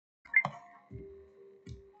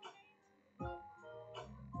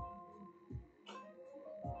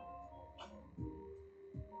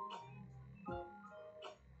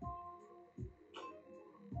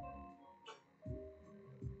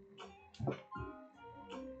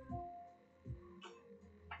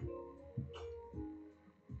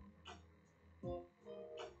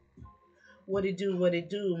what it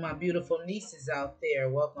do, my beautiful nieces out there.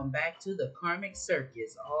 Welcome back to the Karmic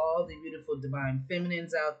Circus. All the beautiful divine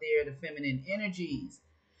feminines out there, the feminine energies.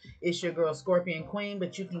 It's your girl Scorpion Queen,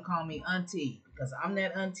 but you can call me Aunty because I'm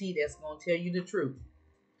that auntie that's going to tell you the truth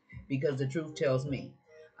because the truth tells me.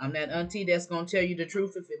 I'm that auntie that's going to tell you the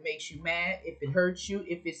truth if it makes you mad, if it hurts you,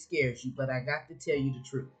 if it scares you, but I got to tell you the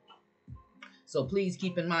truth. So please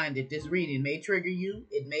keep in mind that this reading may trigger you.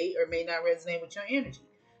 It may or may not resonate with your energy.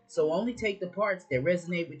 So only take the parts that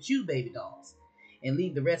resonate with you, baby dolls, and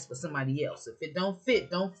leave the rest for somebody else. If it don't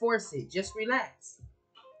fit, don't force it. Just relax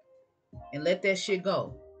and let that shit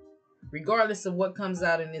go. Regardless of what comes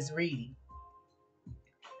out in this reading,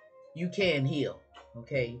 you can heal,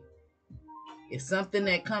 okay? If something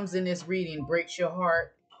that comes in this reading breaks your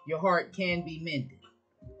heart can be mended,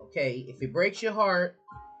 okay? If it breaks your heart,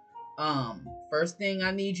 first thing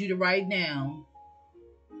I need you to write down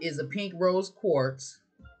is a pink rose quartz,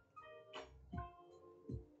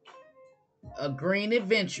 a green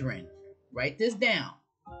adventuring. Write this down.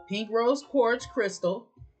 Pink rose quartz crystal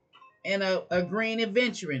and a green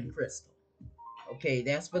adventuring crystal. Okay,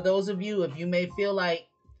 that's for those of you, if you may feel like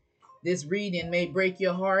this reading may break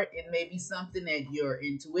your heart. It may be something that your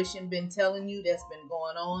intuition been telling you that's been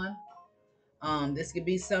going on. This could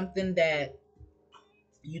be something that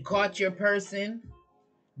you caught your person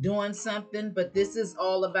doing something, but this is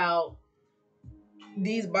all about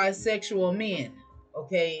these bisexual men,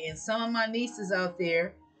 okay? And some of my nieces out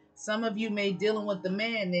there, some of you may dealing with the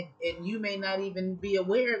man and you may not even be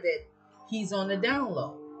aware that he's on the down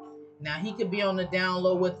low. Now, he could be on the down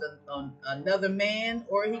low with another man,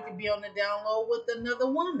 or he could be on the down low with another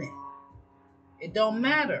woman. It don't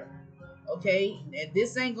matter, okay? And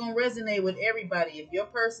this ain't gonna resonate with everybody. If your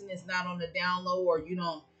person is not on the down low, or you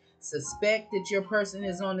don't suspect that your person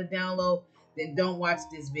is on the down low, then don't watch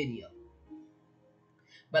this video.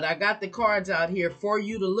 But I got the cards out here for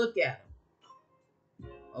you to look at them,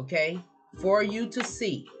 okay? For you to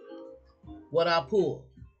see what I pulled.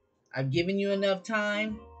 I've given you enough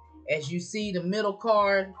time. As you see the middle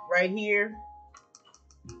card right here,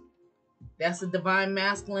 that's a divine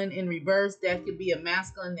masculine in reverse. That could be a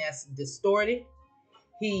masculine that's distorted.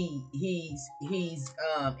 He's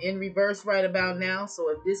in reverse right about now.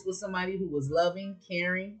 So if this was somebody who was loving,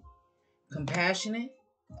 caring, compassionate,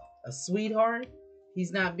 a sweetheart,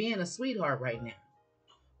 he's not being a sweetheart right now.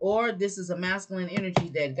 Or this is a masculine energy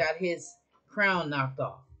that got his crown knocked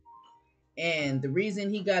off. And the reason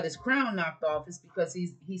he got his crown knocked off is because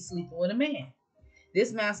he's sleeping with a man.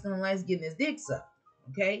 This masculine likes getting his dick sucked,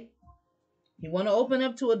 okay? He want to open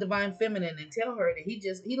up to a divine feminine and tell her that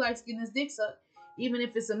he likes getting his dick sucked, even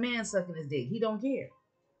if it's a man sucking his dick. He don't care,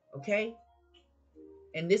 okay?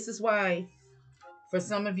 And this is why, for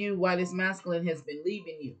some of you, why this masculine has been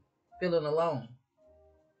leaving you, feeling alone,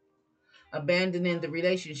 abandoning the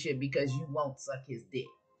relationship because you won't suck his dick,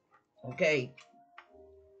 okay?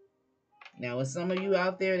 Now, with some of you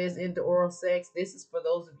out there that's into oral sex, this is for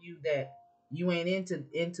those of you that you ain't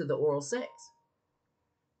into the oral sex.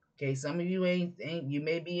 Okay, some of you ain't you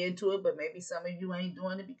may be into it, but maybe some of you ain't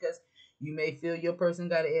doing it because you may feel your person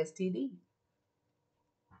got an STD.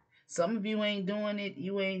 Some of you ain't doing it,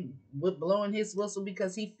 you ain't blowing his whistle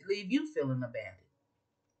because he leave you feeling abandoned.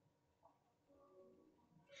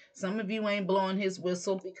 Some of you ain't blowing his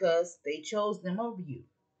whistle because they chose them over you.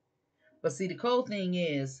 But see, the cold thing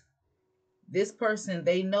is, this person,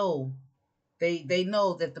 they know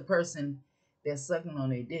that the person that's sucking on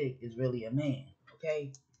their dick is really a man,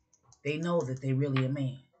 okay? They know that they really a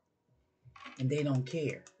man, and they don't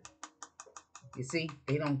care. You see,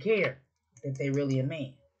 they don't care that they really a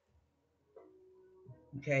man,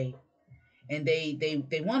 okay? And they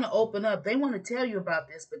want to open up. They want to tell you about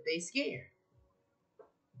this, but they scared.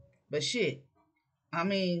 But shit, I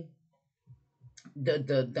mean,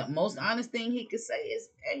 the most honest thing he could say is,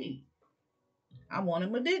 "Hey, I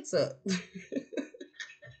wanted my dick sucked,"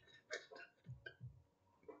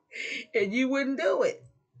 and you wouldn't do it,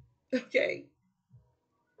 okay?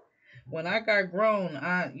 When I got grown,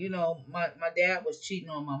 my dad was cheating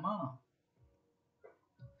on my mom.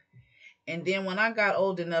 And then when I got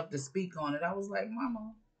old enough to speak on it, I was like,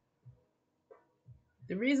 Mama,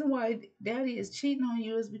 the reason why Daddy is cheating on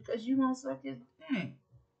you is because you won't suck his dick.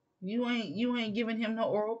 You ain't giving him no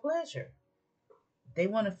oral pleasure. They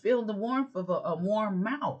want to feel the warmth of a warm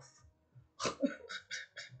mouth.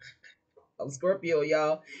 I'm Scorpio,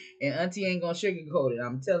 y'all, and Auntie ain't gonna sugarcoat it.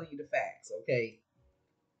 I'm telling you the facts, okay?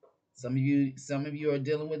 Some of you are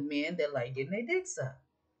dealing with men that like getting their dicks sucked.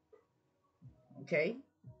 Okay?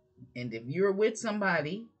 And if you're with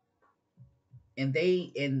somebody and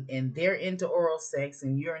they're into oral sex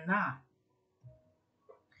and you're not,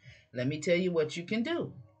 Let me tell you what you can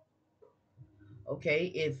do.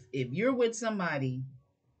 Okay, if you're with somebody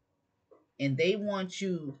and they want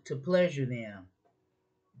you to pleasure them,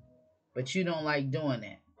 but you don't like doing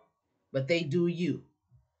that, but they do you.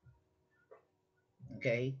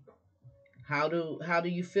 Okay, how do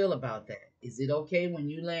you feel about that? Is it okay when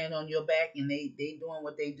you land on your back and they doing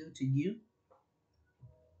what they do to you?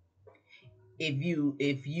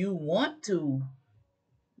 If you want to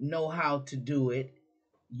know how to do it,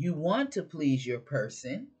 you want to please your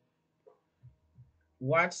person,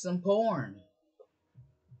 watch some porn.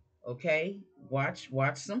 Okay, watch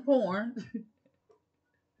some porn.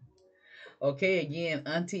 Okay, again,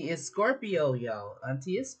 Auntie is Scorpio, y'all.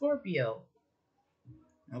 Auntie is Scorpio.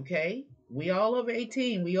 Okay, we all over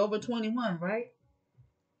 18. We over 21, right?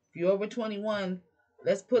 If you're over 21,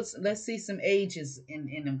 let's see some ages in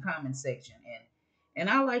the comment section. And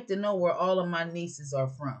I like to know where all of my nieces are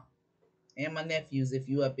from and my nephews. If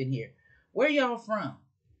you up in here, where y'all from?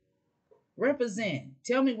 Represent.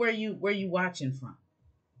 Tell me where you watching from.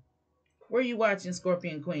 Where you watching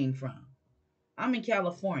Scorpion Queen from? I'm in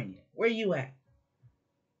California. Where you at?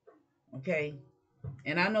 Okay.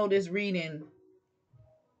 And I know this reading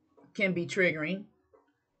can be triggering,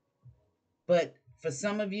 but for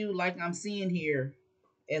some of you, like I'm seeing here,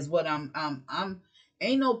 is what I'm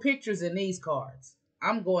ain't no pictures in these cards.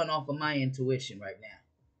 I'm going off of my intuition right now.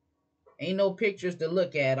 Ain't no pictures to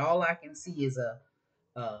look at. All I can see is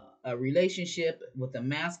a relationship with a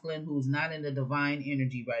masculine who's not in the divine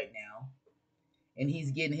energy right now, and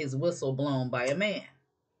he's getting his whistle blown by a man.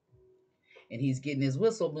 And he's getting his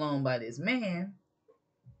whistle blown by this man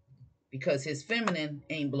because his feminine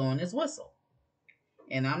ain't blowing his whistle.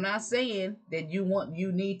 And I'm not saying that you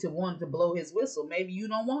need to want to blow his whistle. Maybe you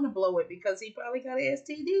don't want to blow it because he probably got an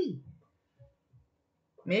STD.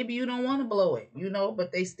 Maybe you don't want to blow it,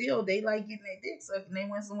 but they like getting their dick sucked and they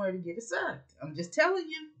went somewhere to get it sucked. I'm just telling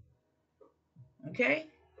you. Okay?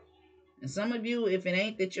 And some of you, if it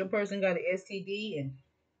ain't that your person got an STD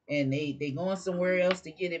and they going somewhere else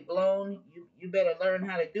to get it blown, you better learn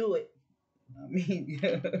how to do it. I mean,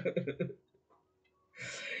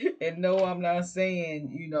 and no, I'm not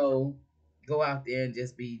saying, go out there and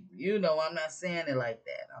just be, I'm not saying it like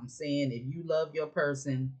that. I'm saying if you love your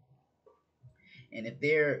person and if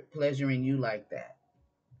they're pleasuring you like that,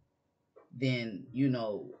 then,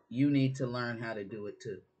 you need to learn how to do it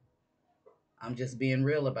too. I'm just being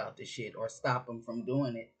real about this shit, or stop them from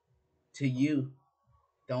doing it to you.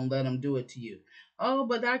 Don't let them do it to you. Oh,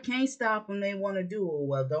 but I can't stop them. They want to do it.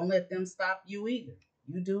 Well, don't let them stop you either.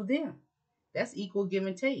 You do them. That's equal give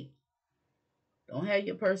and take. Don't have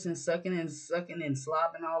your person sucking and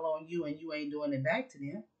slobbing all on you and you ain't doing it back to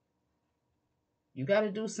them. You got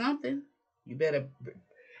to do something. You better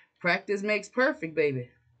practice makes perfect, baby.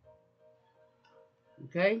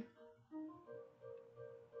 Okay?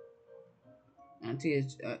 Auntie,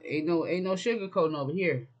 ain't no sugarcoating over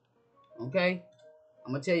here. Okay?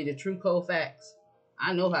 I'm gonna tell you the true cold facts.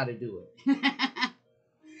 I know how to do it.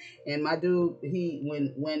 And my dude,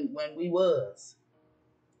 when we was,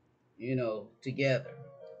 together,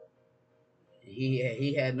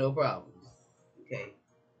 he had no problems. Okay.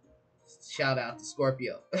 Shout out to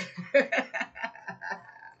Scorpio.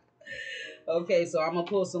 Okay, so I'm gonna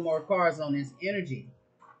pull some more cards on this energy.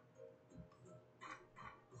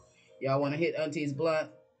 Y'all wanna hit Auntie's blunt?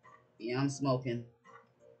 Yeah, I'm smoking.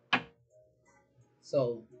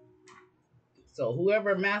 So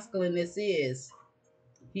whoever masculine this is,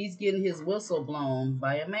 he's getting his whistle blown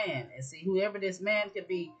by a man. And see, whoever this man could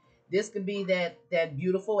be, this could be that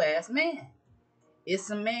beautiful ass man. It's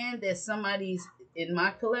a man that somebody's in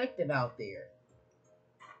my collective out there.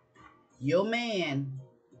 Your man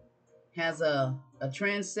has a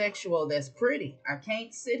transsexual that's pretty. I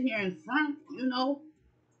can't sit here in front,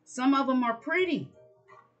 some of them are pretty.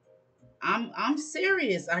 I'm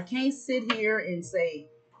serious. I can't sit here and say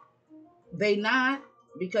they not,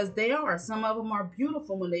 because they are. Some of them are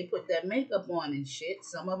beautiful when they put that makeup on and shit.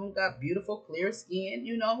 Some of them got beautiful clear skin,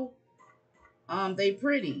 they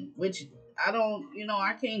pretty, which I don't,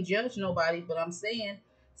 I can't judge nobody, but I'm saying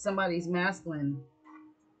somebody's masculine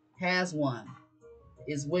has one,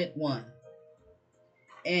 is with one.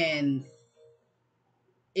 And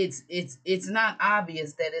it's not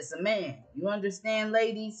obvious that it's a man. You understand,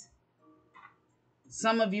 ladies?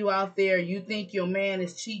 Some of you out there, you think your man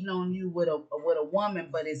is cheating on you with a woman,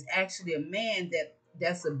 but it's actually a man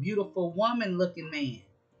that's a beautiful woman looking man.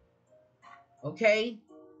 Okay?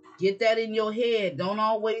 Get that in your head. Don't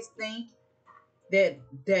always think that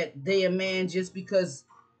they a man just because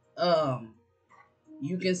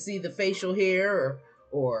you can see the facial hair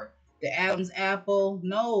or The Adam's apple.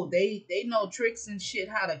 No, they know tricks and shit,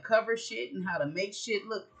 how to cover shit and how to make shit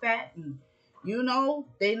look fat, and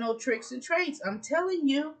they know tricks and traits. I'm telling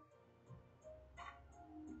you,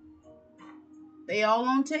 they all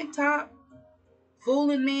on TikTok,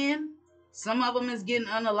 fooling men. Some of them is getting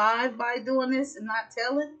unalived by doing this and not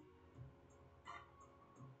telling.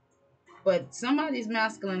 But somebody's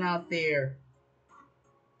masculine out there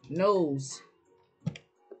knows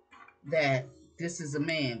that this is a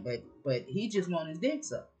man, but he just want his dick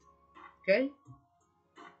sucked. Okay?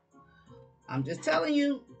 I'm just telling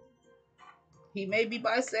you, he may be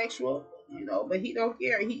bisexual, but he don't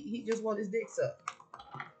care. He just want his dick sucked.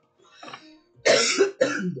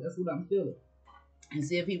 That's what I'm feeling. And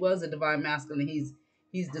see, if he was a divine masculine,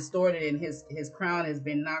 he's distorted and his crown has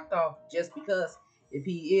been knocked off just because if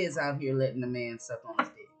he is out here letting a man suck on his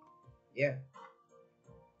dick. Yeah.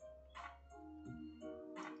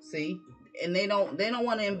 See? And they don't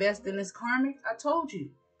want to invest in this karmic. I told you.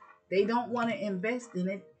 They don't want to invest in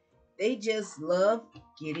it. They just love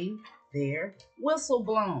getting their whistle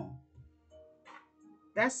blown.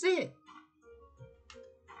 That's it.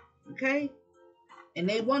 Okay? And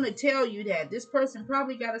they want to tell you that this person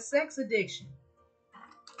probably got a sex addiction.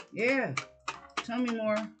 Yeah. Tell me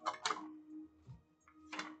more.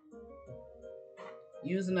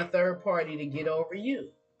 Using a third party to get over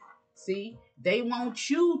you. See? They want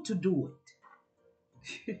you to do it.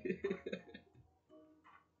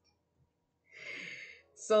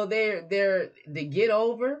 So they're to get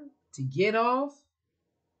over, to get off.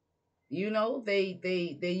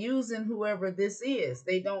 They using whoever this is.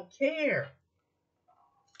 They don't care.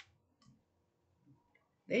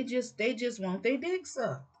 They just want their dick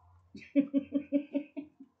sucked.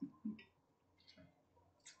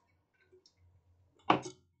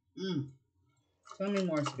 Tell me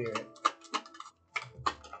more, Spirit.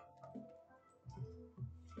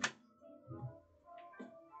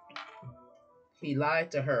 He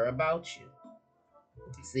lied to her about you.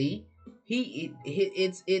 See,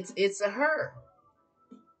 it's a her.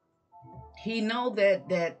 He know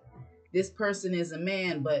that this person is a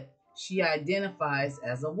man, but she identifies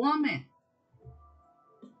as a woman.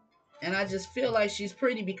 And I just feel like she's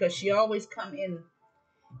pretty because she always come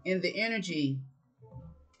in the energy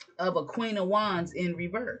of a Queen of Wands in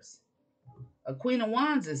reverse. A Queen of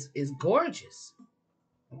Wands is gorgeous.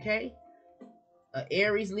 Okay? A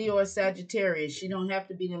Aries, Leo, or Sagittarius. She don't have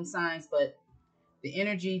to be them signs, but the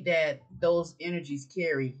energy that those energies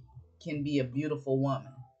carry can be a beautiful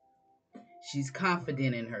woman. She's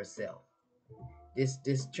confident in herself. This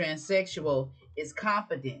transsexual is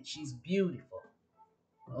confident. She's beautiful.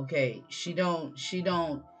 Okay, she don't.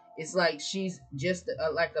 It's like she's just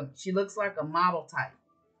she looks like a model type.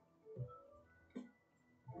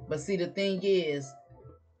 But see, the thing is,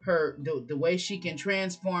 the way she can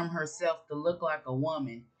transform herself to look like a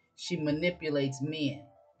woman, she manipulates men.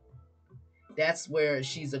 That's where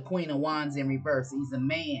she's a Queen of Wands in reverse. He's a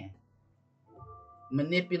man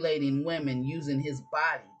manipulating women using his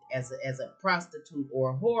body as a prostitute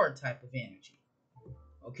or a whore type of energy.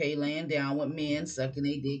 Okay, laying down with men, sucking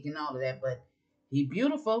their dick and all of that, but he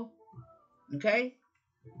beautiful. Okay?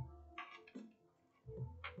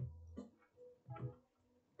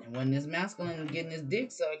 And when this masculine is getting his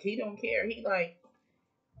dick sucked, he don't care. He like,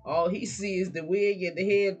 all he sees is the wig and the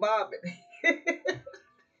head bobbing.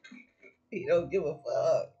 He don't give a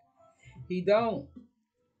fuck. He don't.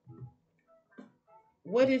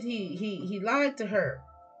 What did he lied to her?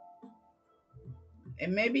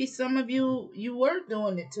 And maybe some of you were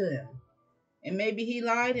doing it to him. And maybe he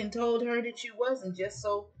lied and told her that you wasn't, just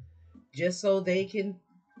so they can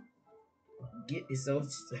get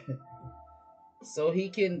so he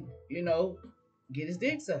can, get his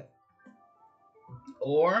dick sucked.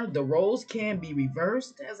 Or the roles can be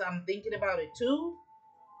reversed, as I'm thinking about it too.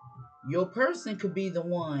 Your person could be the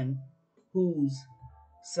one who's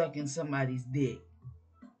sucking somebody's dick.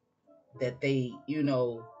 That they,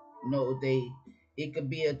 know it could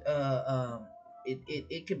be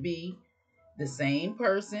it could be the same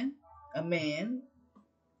person, a man,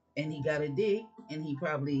 and he got a dick, and he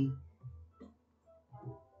probably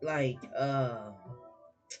like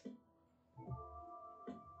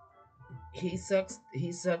he sucks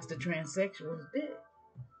the transsexual's dick.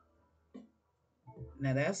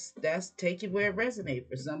 Now that's take it where it resonates.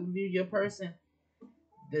 For some of you, your person,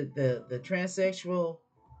 the transsexual,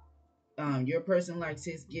 your person likes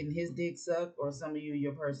getting his dick sucked, or some of you,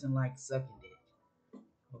 your person likes sucking dick.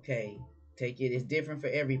 Okay, take it. It's different for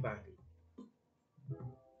everybody.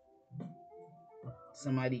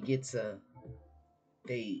 Somebody gets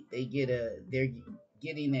they're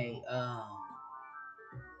getting a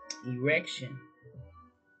erection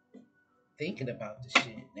thinking about the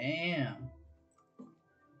shit. Damn.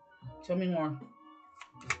 Tell me more.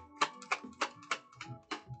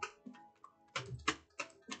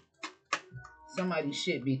 Somebody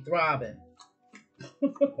shit be throbbing.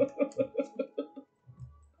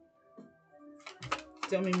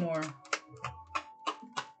 Tell me more.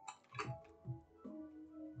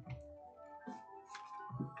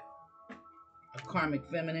 A karmic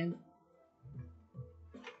feminine.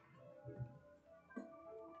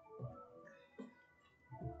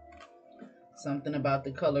 Something about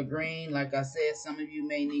the color green. Like I said, some of you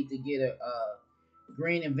may need to get a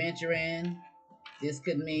green adventure in. This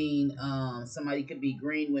could mean somebody could be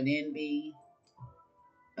green with envy.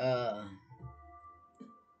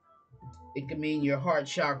 It could mean your heart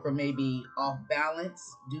chakra may be off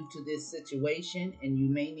balance due to this situation, and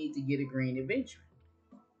you may need to get a green adventure.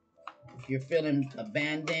 If you're feeling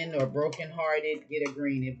abandoned or brokenhearted, get a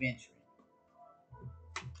green adventure.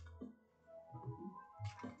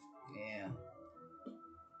 Yeah.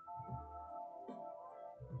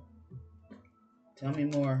 Tell me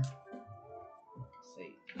more. Let's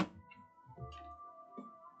see.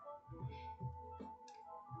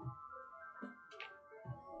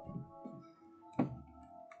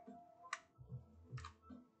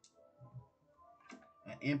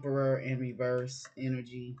 An emperor in reverse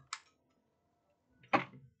energy.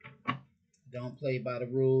 Don't play by the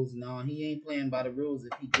rules. No, he ain't playing by the rules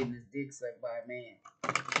if he getting his dick sucked by a man.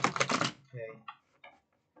 Okay.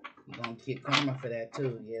 He gonna get karma for that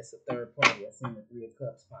too. Yeah, it's a third party. I seen the 3 of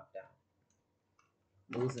Cups popped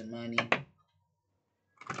out. Losing money.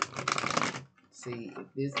 See,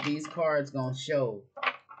 if these cards gonna show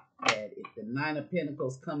that if the 9 of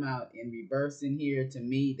Pentacles come out in reverse in here, to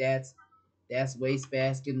me, that's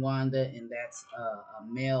wastebasket Wanda, and that's a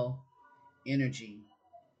male energy.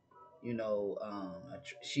 You know,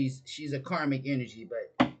 she's a karmic energy,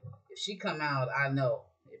 but if she come out, I know.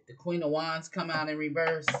 If the Queen of Wands come out in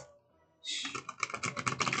reverse,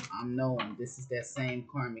 I'm knowing this is that same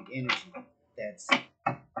karmic energy. That's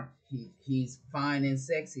he's fine and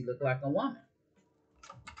sexy, look like a woman.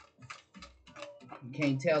 You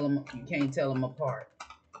can't tell them apart.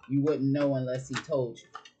 You wouldn't know unless he told you.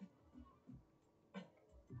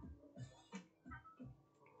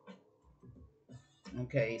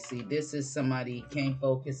 Okay, see, this is somebody can't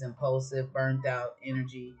focus, impulsive, burnt out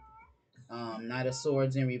energy. Knight of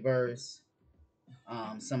Swords in reverse.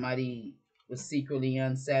 Somebody was secretly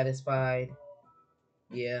unsatisfied.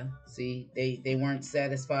 Yeah, see, they weren't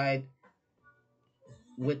satisfied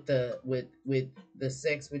with the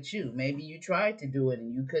sex with you. Maybe you tried to do it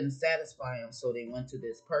and you couldn't satisfy them, so they went to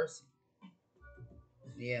this person.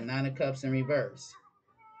 Yeah, 9 of Cups in reverse.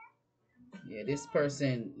 Yeah, this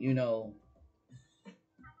person, you know,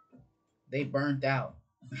 they burnt out.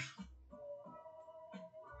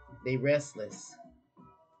 They restless.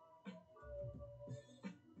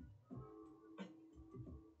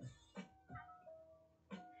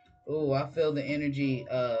 Oh, I feel the energy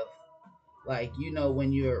of, like, you know,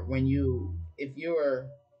 if you're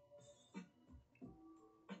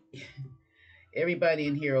everybody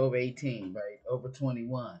in here over 18, right? Over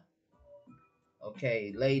 21.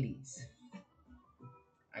 Okay, ladies,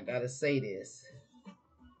 I gotta say this.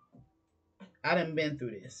 I done been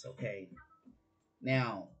through this, okay?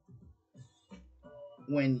 Now,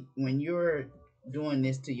 when you're doing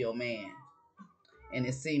this to your man, and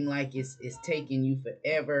it seemed like it's taking you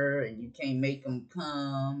forever, and you can't make him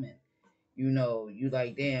come, and you know, you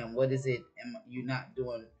like, damn, what is it? Am you not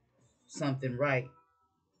doing something right?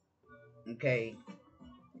 Okay,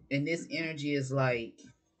 and this energy is like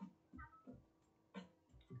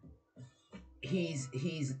he's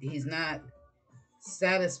not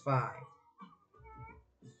satisfied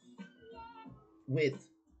with,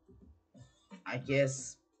 I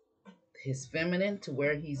guess, his feminine, to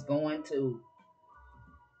where he's going to,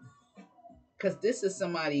 because this is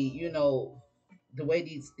somebody, you know, the way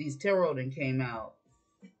these tarot then came out,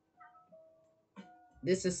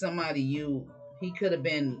 this is somebody he could have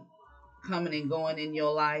been coming and going in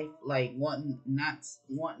your life, like not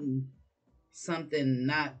wanting something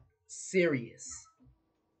not serious.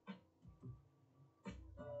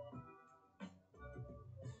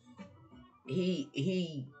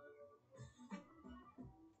 He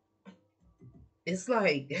it's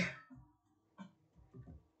like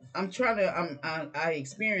I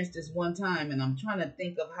experienced this one time, and I'm trying to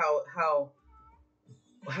think of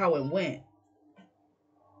how it went.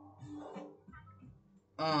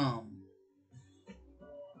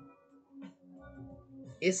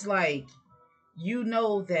 It's like, you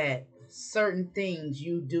know that certain things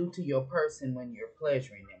you do to your person when you're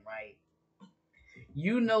pleasuring them, right?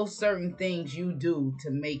 You know certain things you do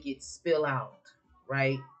to make it spill out,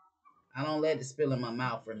 right? I don't let it spill in my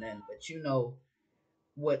mouth or nothing, but you know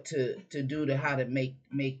what to do to how to make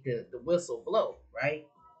the whistle blow, right?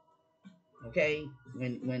 Okay,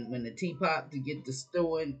 when the teapot to get the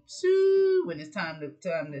stewing, when it's time to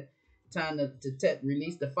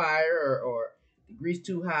release the fire, or the grease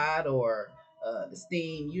too hot, or the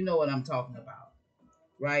steam. You know what I'm talking about,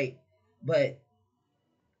 right? But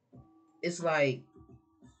it's like,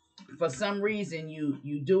 for some reason,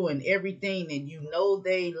 you doing everything that you know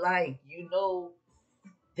they like. You know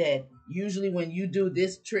that usually when you do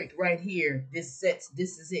this trick right here, this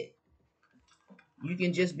is it. You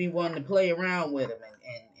can just be wanting to play around with them,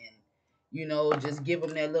 and you know, just give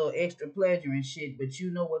them that little extra pleasure and shit, but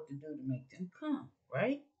you know what to do to make them come,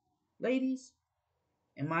 right? Ladies,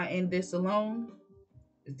 am I in this alone?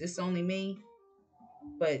 Is this only me?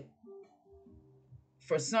 But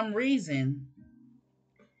for some reason,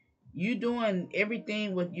 you doing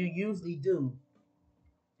everything what you usually do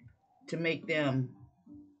to make them,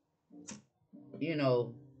 you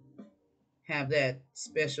know, have that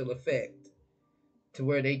special effect to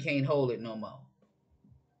where they can't hold it no more.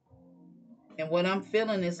 And what I'm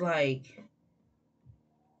feeling is like,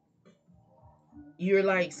 you're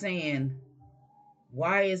like saying,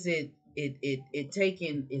 why is it's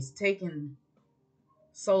taking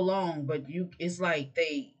so long? But it's like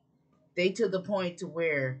they to the point to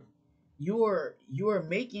where you're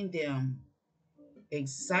making them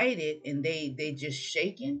excited, and they just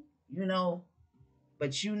shaking, you know.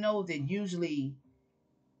 But you know that usually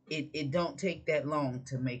it don't take that long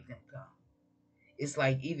to make them come. It's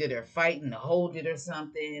like either they're fighting to hold it or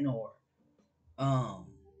something, or um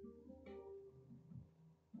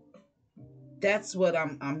that's what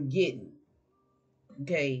I'm getting.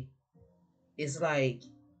 Okay, it's like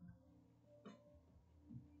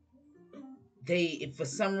they, if for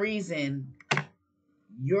some reason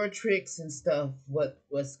your tricks and stuff,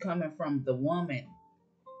 what's coming from the woman,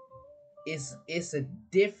 it's a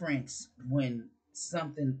difference when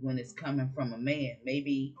it's coming from a man.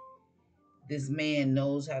 Maybe this man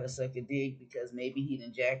knows how to suck a dick because maybe he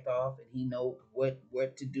done jacked off and he know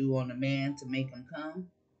what to do on a man to make him come.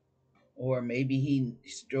 Or maybe he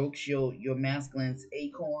strokes your masculine's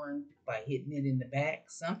acorn by hitting it in the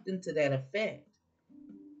back, something to that effect.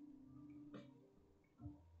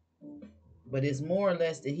 But it's more or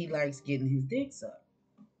less that he likes getting his dick sucked.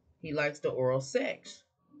 He likes the oral sex.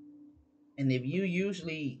 And if you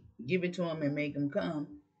usually give it to him and make him come,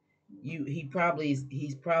 he's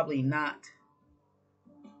probably not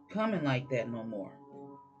coming like that no more.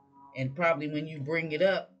 And probably when you bring it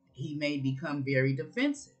up, he may become very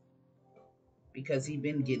defensive because he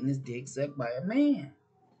been getting his dick sucked by a man.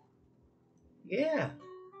 Yeah.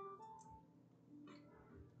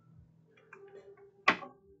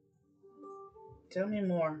 Tell me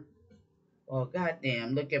more. Well,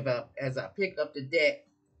 goddamn, look as I pick up the deck.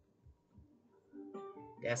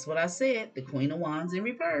 That's what I said. The Queen of Wands in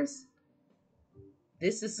reverse.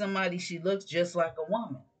 This is somebody, she looks just like a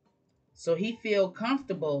woman. So he feel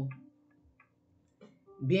comfortable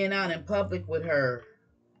being out in public with her,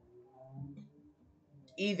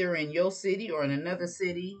 either in your city or in another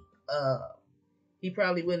city. He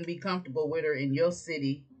probably wouldn't be comfortable with her in your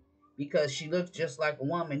city because she looks just like a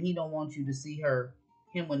woman. He don't want you to see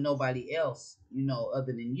him with nobody else, you know,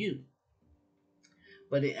 other than you.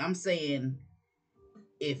 But I'm saying,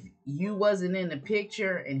 if you wasn't in the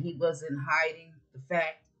picture and he wasn't hiding the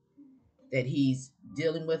fact that he's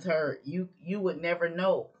dealing with her, you would never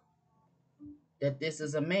know that this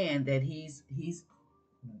is a man that he's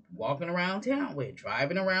walking around town with,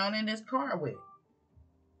 driving around in his car with.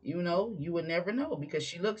 You know, you would never know because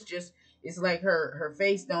she looks just, it's like her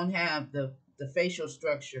face don't have the facial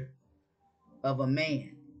structure of a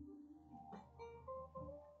man.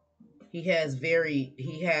 He has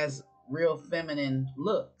real feminine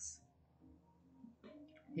looks.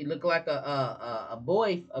 He looked like a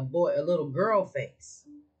little girl face.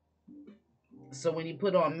 So when he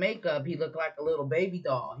put on makeup, he looked like a little baby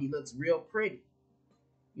doll. He looks real pretty.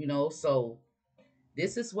 You know, so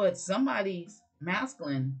this is what somebody's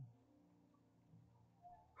masculine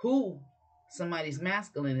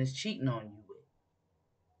is cheating on you with.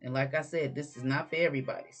 And like I said, this is not for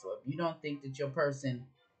everybody. So if you don't think that your person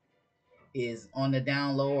is on the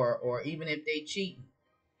down low, or even if they cheating,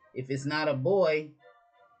 if it's not a boy,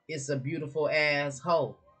 it's a beautiful ass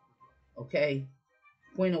hoe. Okay?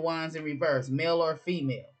 Queen of Wands in reverse, male or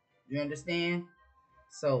female. You understand?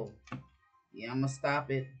 So, yeah, I'm going to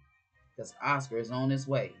stop it because Oscar is on his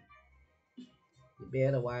way. You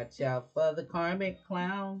better watch out for the karmic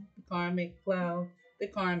clown, the karmic clown, the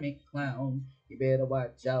karmic clown. You better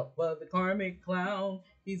watch out for the karmic clown.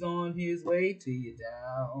 He's on his way to you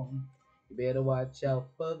down. You better watch out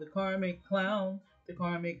for the karmic clown. The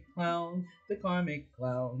karmic clown, the karmic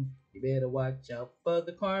clown. You better watch out for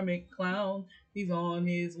the karmic clown. He's on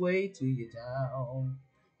his way to you down.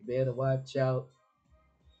 You better watch out.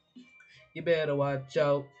 You better watch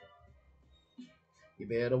out. You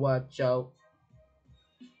better watch out.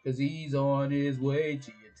 'Cause he's on his way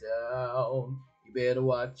to your town. You better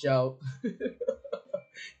watch out.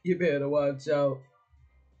 You better watch out.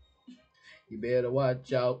 You better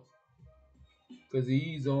watch out. 'Cause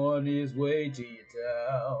he's on his way to your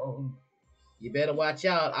town. You better watch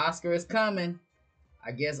out. Oscar is coming.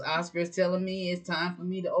 I guess Oscar is telling me it's time for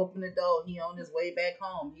me to open the door. He on his way back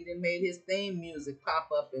home. He done made his theme music pop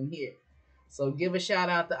up in here. So give a shout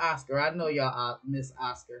out to Oscar. I know y'all miss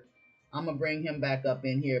Oscar. I'm going to bring him back up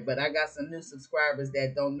in here. But I got some new subscribers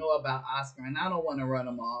that don't know about Oscar, and I don't want to run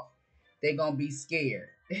them off. They're going to be scared.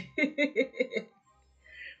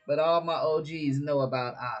 But all my OGs know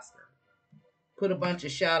about Oscar. Put a bunch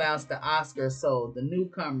of shout outs to Oscar so the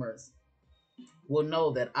newcomers will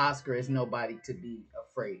know that Oscar is nobody to be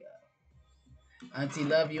afraid of. Auntie,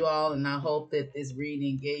 love you all, and I hope that this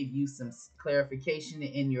reading gave you some clarification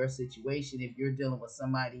in your situation if you're dealing with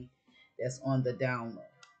somebody that's on the down low.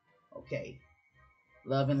 Okay.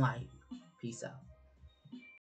 Love and light. Peace out.